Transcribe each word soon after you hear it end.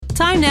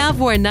Time now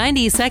for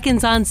 90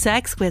 Seconds on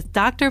Sex with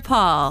Dr.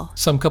 Paul.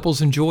 Some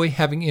couples enjoy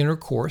having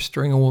intercourse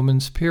during a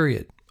woman's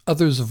period.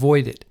 Others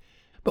avoid it.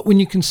 But when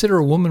you consider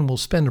a woman will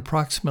spend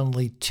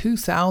approximately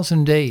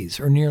 2,000 days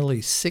or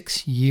nearly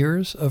 6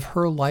 years of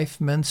her life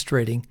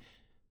menstruating,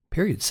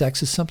 period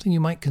sex is something you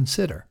might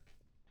consider.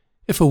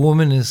 If a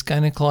woman is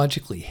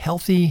gynecologically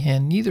healthy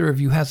and neither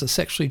of you has a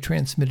sexually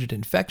transmitted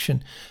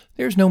infection,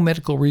 there's no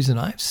medical reason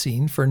I've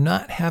seen for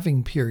not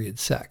having period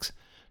sex.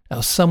 Now,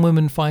 some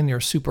women find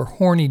they're super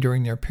horny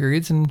during their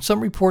periods, and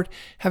some report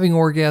having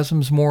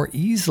orgasms more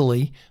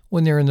easily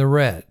when they're in the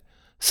red.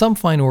 Some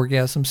find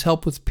orgasms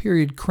help with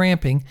period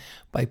cramping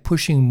by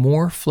pushing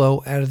more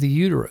flow out of the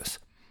uterus.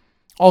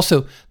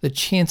 Also, the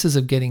chances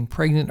of getting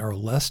pregnant are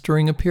less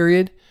during a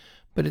period,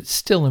 but it's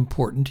still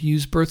important to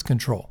use birth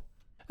control.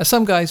 Now,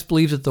 some guys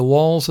believe that the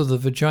walls of the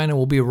vagina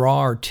will be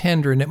raw or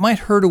tender, and it might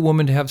hurt a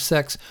woman to have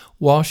sex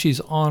while she's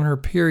on her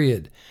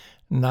period.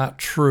 Not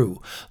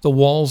true. The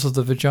walls of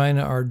the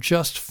vagina are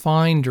just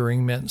fine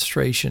during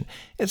menstruation.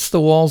 It's the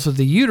walls of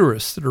the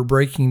uterus that are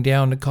breaking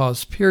down to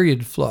cause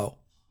period flow.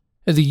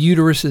 The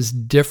uterus is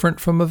different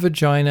from a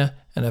vagina,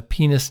 and a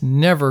penis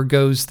never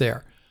goes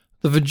there.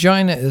 The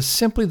vagina is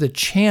simply the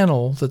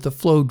channel that the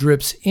flow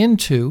drips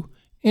into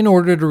in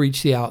order to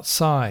reach the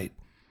outside.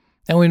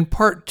 Now, in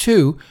part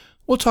 2,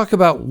 we'll talk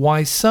about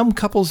why some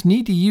couples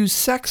need to use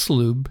sex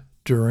lube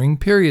during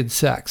period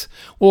sex.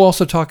 We'll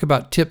also talk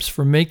about tips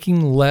for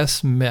making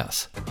less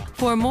mess.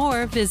 For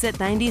more, visit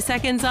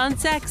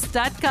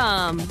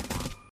 90secondsonsex.com.